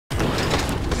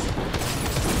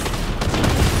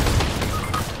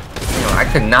I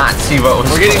could not see what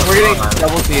was. We're getting on.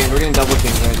 double teamed. We're getting double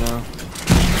teamed right now.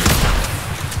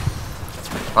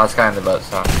 Oh, this guy in the boat.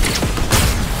 Stop.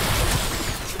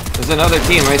 There's another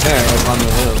team right there, like on the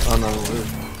hill, on the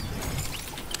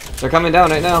roof. They're coming down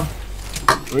right now.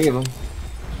 3 of them.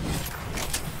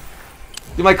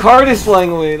 Dude, my card is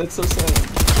flying away. That's so sad.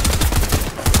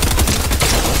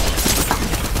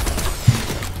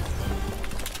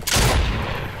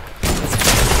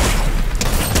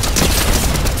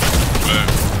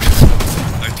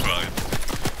 I tried.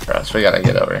 Bros, we gotta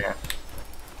get over here.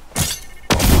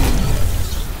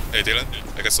 Hey Dylan,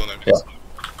 I got sonar. Yeah.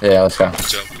 Yeah, let's go.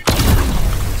 Jump.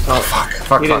 Oh, Fuck, he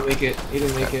fuck. didn't make it. He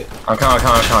didn't make it. I'm coming.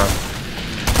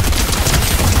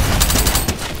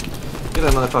 Get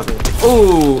that motherfucker.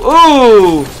 Ooh!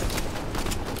 Ooh!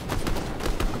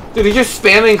 Dude, he's just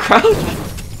spamming crowd.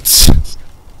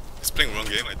 He's playing wrong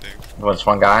game, I think. What's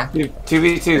one guy? Dude,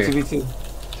 2v2, 2v2.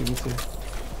 2v2.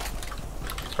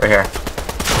 Right here.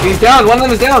 He's down! One of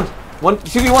them is down!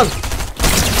 2v1.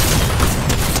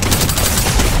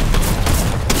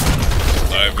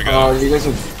 Alright, we got Oh, you guys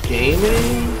are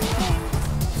gaming?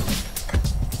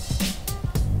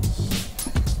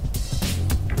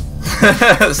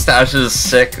 Stash is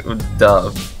sick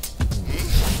dub.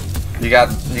 You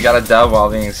got a dub while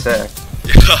being sick.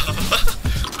 Yeah.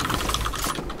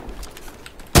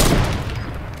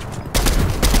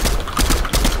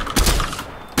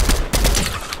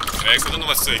 I don't know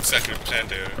what's the exactly plan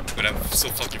there, but I'm so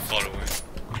fucking far away.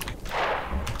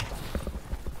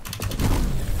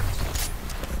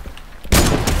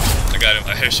 I got him,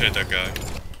 I headshot that guy.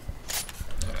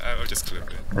 I'll just clip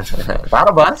it.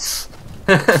 Battle bus.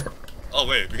 Oh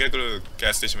wait, we gotta go to the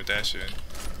gas station with that shit.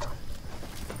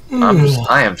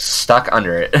 I am stuck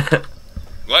under it.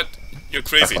 What? You're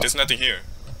crazy, there's nothing here.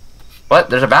 What?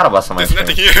 There's a battle bus on my There's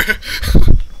screen. nothing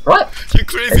here. What? You're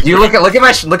crazy. You bro. look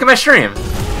at my stream.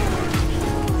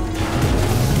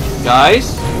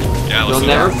 Guys, Yeah, you'll what's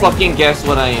never up? fucking guess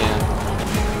what I am.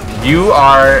 You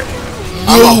are.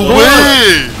 No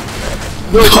way!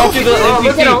 No, talk to the Oh, NPC.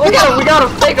 look at him! Look at him! We got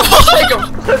him! Take him! Let's take him!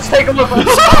 Let's take him!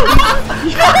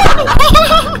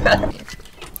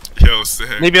 Yo,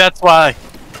 sick. Maybe that's why.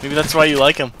 Maybe that's why you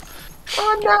like him.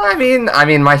 Oh, no, I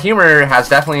mean, my humor has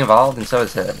definitely evolved, and so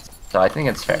has his. So I think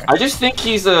it's fair. I just think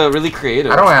he's really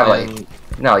creative. I don't have and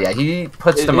like. No, yeah, he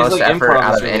puts the His, most like, effort improv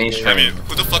out is of really any good. stream. I mean,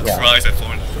 who the fuck Yeah. cries at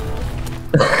Fortnite?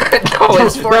 No,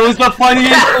 it's for That was the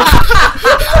funniest.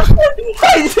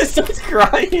 He just starts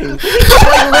crying.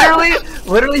 like,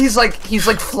 literally, he's like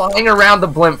flying around the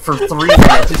blimp for 3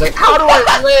 minutes. He's like, how do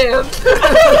I land?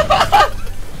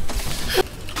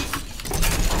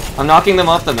 I'm knocking them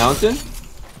off the mountain.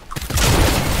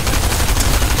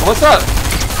 What's up?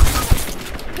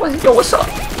 Yo, what's up?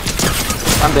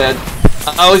 I'm dead.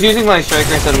 I was using my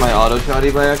striker instead of my auto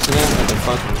shotty by accident, like a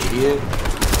fucking idiot.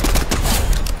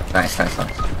 Nice.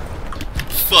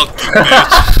 Fuck you,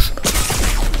 bitch.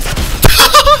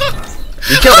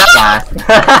 You killed that guy.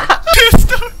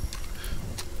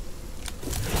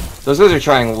 Those guys are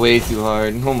trying way too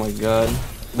hard. Oh my god.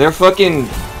 They're fucking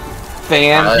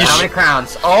fans. How many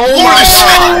crowns? Oh my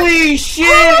god! Holy shit!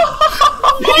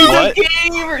 He's What? a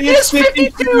gamer! He has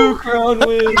 52 crown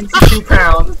wins! 2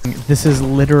 crowns. This is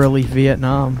literally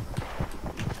Vietnam.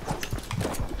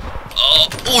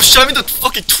 Oh, shove me the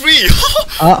fucking tree!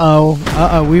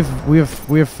 We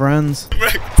have friends.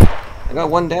 I got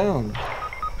one down.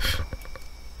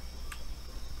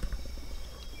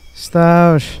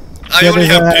 Stoush. I only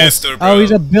have pistol, bro. Oh,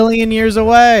 he's 1 billion years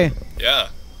away. Yeah.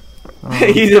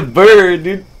 He's a bird,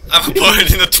 dude. I'm a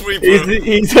bird in a tree, bro.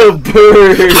 He's a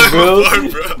bird, I'm bro. a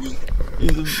bird, bro.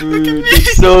 He's a bird.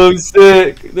 That's so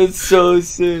sick. That's so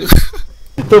sick.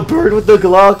 The bird with the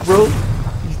Glock, bro.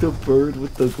 He's the bird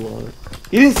with the Glock.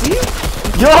 You didn't see it?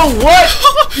 Yo, what?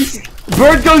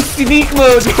 Bird goes sneak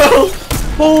mode, bro.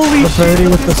 Holy The shit. birdie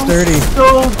with the sturdy.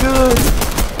 So good.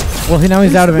 Well, now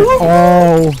he's out of it.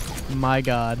 Oh my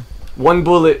god. One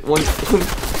bullet. One bullet.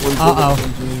 Uh-oh.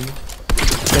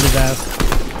 Get his ass.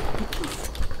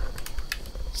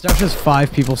 Stoush has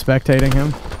 5 people spectating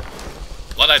him.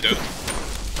 What'd I do?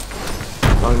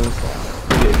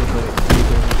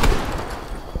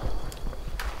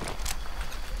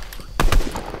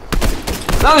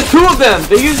 Now there's 2 of them!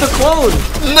 They used the clone!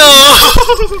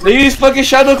 No! They used fucking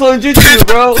shadow clone jutsu,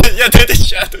 bro! Yeah, they did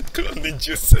shadow clone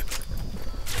ninjutsu.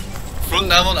 From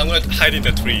now on, I'm gonna hide in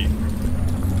the tree.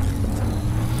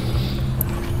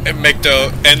 And make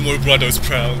the N-word brothers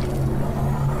proud.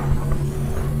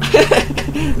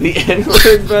 The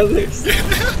N-word brothers.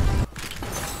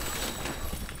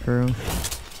 True.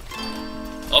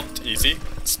 Oh, easy.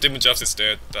 Steven Jobs is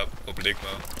dead. That oblique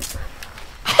man.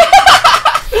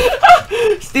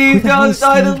 Steve Jobs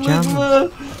died of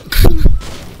Ligma.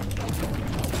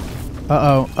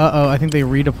 Uh-oh, I think they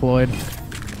redeployed.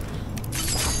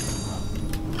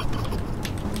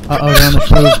 Uh-oh, they're on the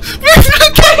move.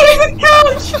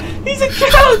 He's a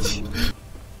couch!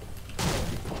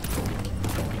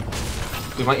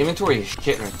 Dude, my inventory is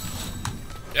shit right.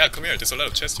 Yeah, come here. There's a lot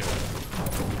of chests here.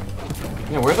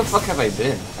 Yeah, where the fuck have I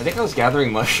been? I think I was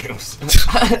gathering mushrooms.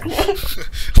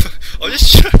 Are you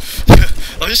sure?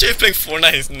 Are you sure you're playing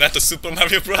Fortnite, not the Super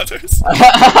Mario Brothers?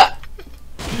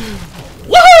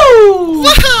 Woo!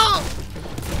 Wow!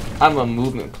 I'm a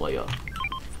movement player.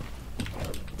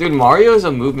 Dude, Mario is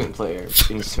a movement player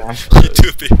in Smash Bros. He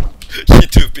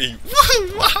too big.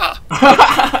 Woo! Wow!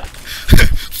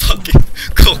 Fucking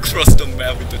go across the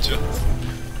map with the jumps.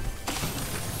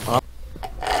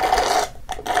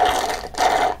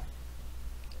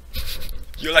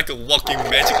 You're like a walking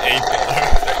magic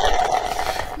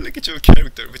 8-ball. Look at your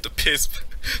character with the piss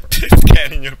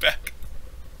can in your back.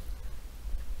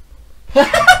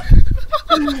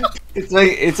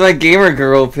 It's like gamer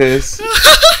girl piss.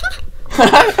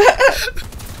 Why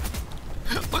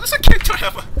does a character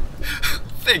have a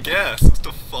fake ass? What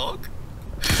the fuck?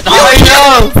 I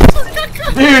know!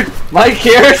 Dude, my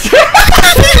character.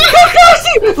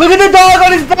 Look at the dog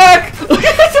on his back! Look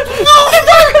at the dog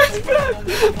on his back!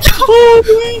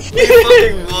 Holy We shit!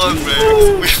 fucking won,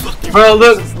 man. We fucking Bro,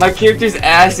 look, my character's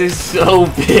ass is so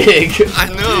big. I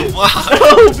know, wow.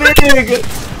 So big!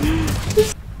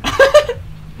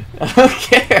 I don't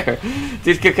care.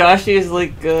 Dude, Kakashi is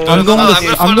like, I'm going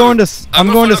to follow Synapse,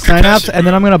 Kakashi, and then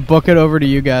bro. I'm gonna book it over to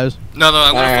you guys. No, I'm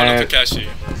gonna follow Alright. Kakashi.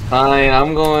 Fine,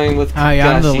 I'm going with Ah, yeah,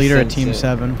 I'm the Kakashi leader of Team Sensei.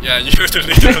 7. Yeah, you're the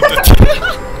leader of the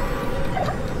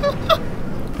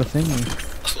The thingy. team.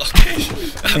 Okay.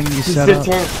 Thing you It's set the up.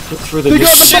 turn. It's for the They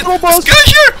got the Shit! bubble This boss! guy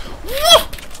here! Woo!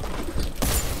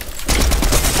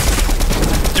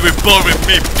 You were born with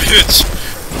me, bitch!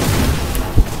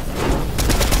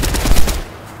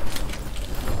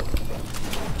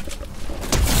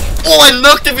 Oh, I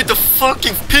knocked him with the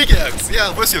fucking pickaxe!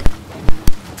 Yeah, where's your...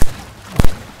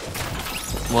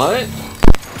 What?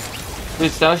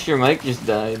 Dude, Stash, your mic just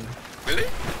died. Really?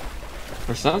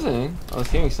 Or something. I was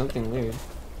hearing something weird.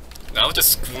 No, I was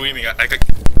just screaming. I got...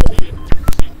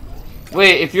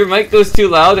 Wait, if your mic goes too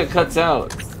loud, it cuts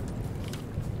out.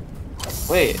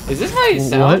 Wait, is this how you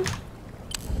sound? What?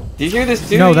 Did you hear this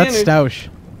too? No, Ian, that's or- Stoush.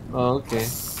 Oh, okay.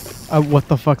 What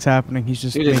the fuck's happening? He's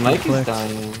just Dude, his making mic is clicks.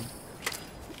 dying.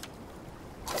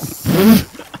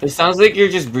 It sounds like you're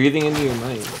just breathing into your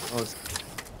mic. Oh,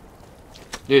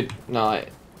 dude, no.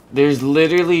 There's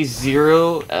literally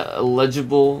zero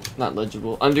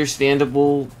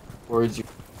understandable words.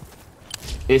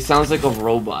 It sounds like a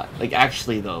robot. Like,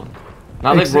 actually, though.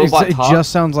 Not like robot It talk.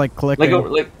 just sounds like clicking.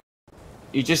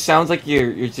 You just sounds like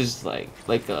you're just like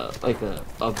a bass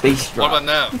What drop. about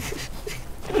now?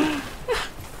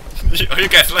 Are you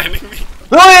gaslighting me?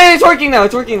 Oh, yeah, it's working now.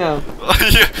 It's working now.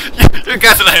 You're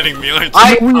gaslighting me, aren't you?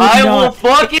 I No, will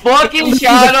fucking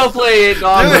shadow play it,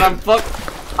 dog. But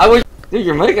I'm I was. Dude,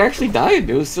 your mic actually died.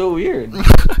 It was so weird.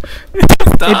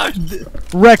 Die.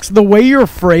 Rex, the way you're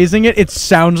phrasing it, it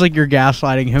sounds like you're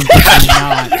gaslighting him. But you're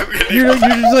not. You're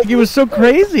just like, it was so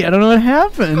crazy. I don't know what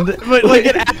happened, but like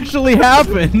it actually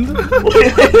happened.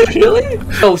 Really?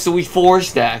 Oh, so we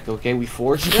 4-stack, okay? We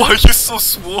 4-stack. Why are you so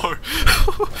swore?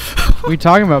 What are you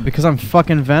talking about? Because I'm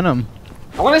fucking Venom.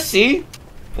 I want to see.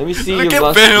 Let me see Look your at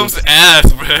bust. Venom's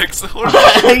ass, Rex. Yo!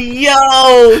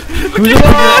 Who's a bigger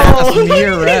ass, me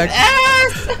or Rex?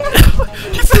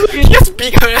 He has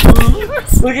bigger ass than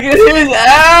yours. Look at his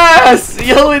ass!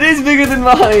 Yo, it is bigger than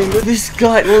mine. This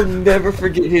guy will never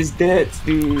forget his debts,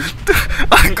 dude.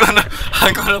 I'm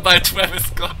gonna buy Travis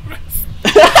Scott, Rex.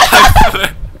 I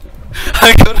swear.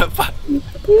 I'm gonna buy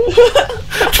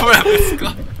Travis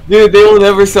Scott. Dude, they will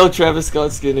never sell Travis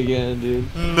Scott skin again, dude.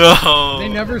 No. They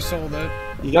never sold it.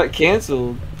 You got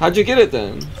canceled. How'd you get it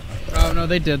then? Oh no,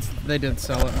 they did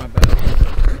sell it. My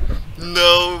bad.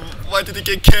 No. Why did it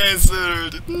get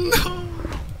cancelled? No.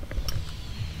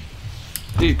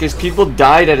 Dude, because people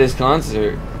died at his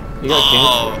concert. He got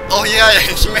canceled. Oh yeah,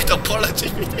 he made an apology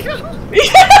video.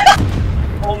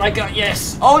 Oh my god,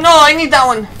 yes! Oh no, I need that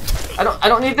one! I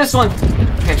don't need this one!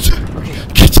 Okay, okay.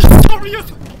 Get your story up.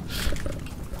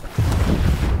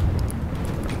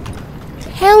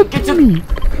 Help me!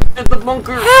 At the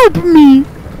bunker! Help me!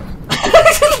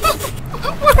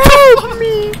 Help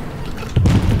me!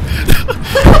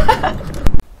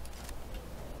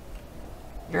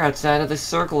 You're outside of this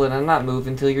circle and I'm not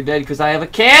moving until you're dead because I have a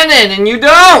cannon and you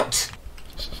don't!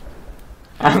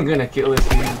 I'm gonna kill this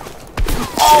dude.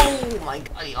 Oh my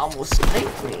god, he almost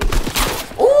sniped me.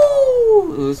 Ooh!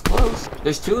 Ooh, it was close.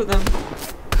 There's 2 of them.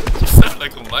 You sound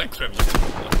like a Minecraft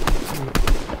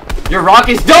YouTuber. Your rock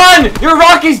is done! Your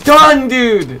rock is done,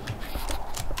 dude!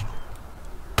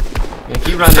 Yeah, keep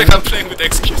It's running. like I'm playing with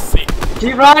XQC.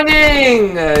 Keep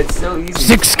running! It's so easy.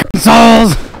 6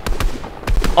 consoles.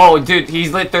 Oh, dude,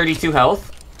 he's lit 32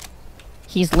 health.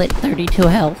 He's lit 32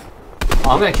 health.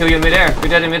 Oh, I'm gonna kill you in midair. You're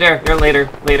dead in midair. You're later.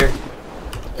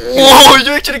 Whoa,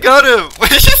 you actually got him!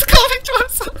 Wait, he's coming to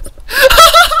us!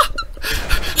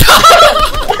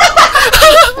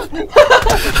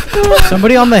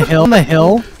 Somebody on the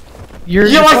hill. You're.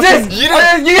 Yo, what's fucking-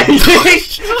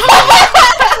 this?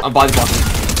 I'm body blocking.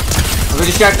 I'm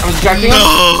distracting him. No!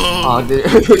 Oh, dude,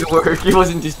 it didn't work. He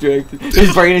wasn't distracted.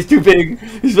 His brain is too big.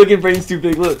 His fucking brain's too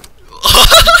big. Look.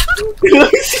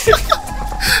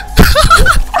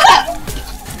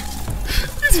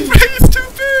 His brain is too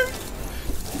big!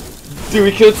 Dude,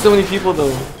 we killed so many people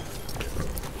though.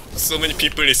 So many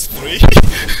people is 3?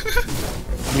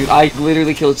 Dude, I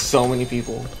literally killed so many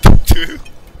people. 2?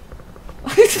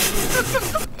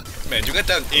 Man, you got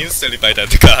done instantly by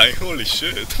that guy. Holy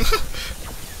shit.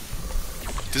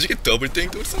 Did you get double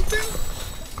dinged or something?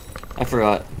 I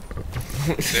forgot.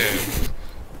 Damn.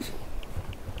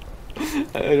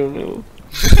 I don't know.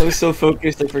 I was so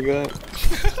focused, I forgot.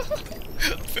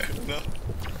 Fair enough.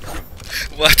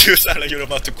 Why do you sound like you're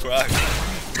about to cry?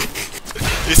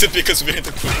 Is it because we're in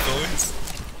the quick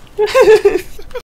boys?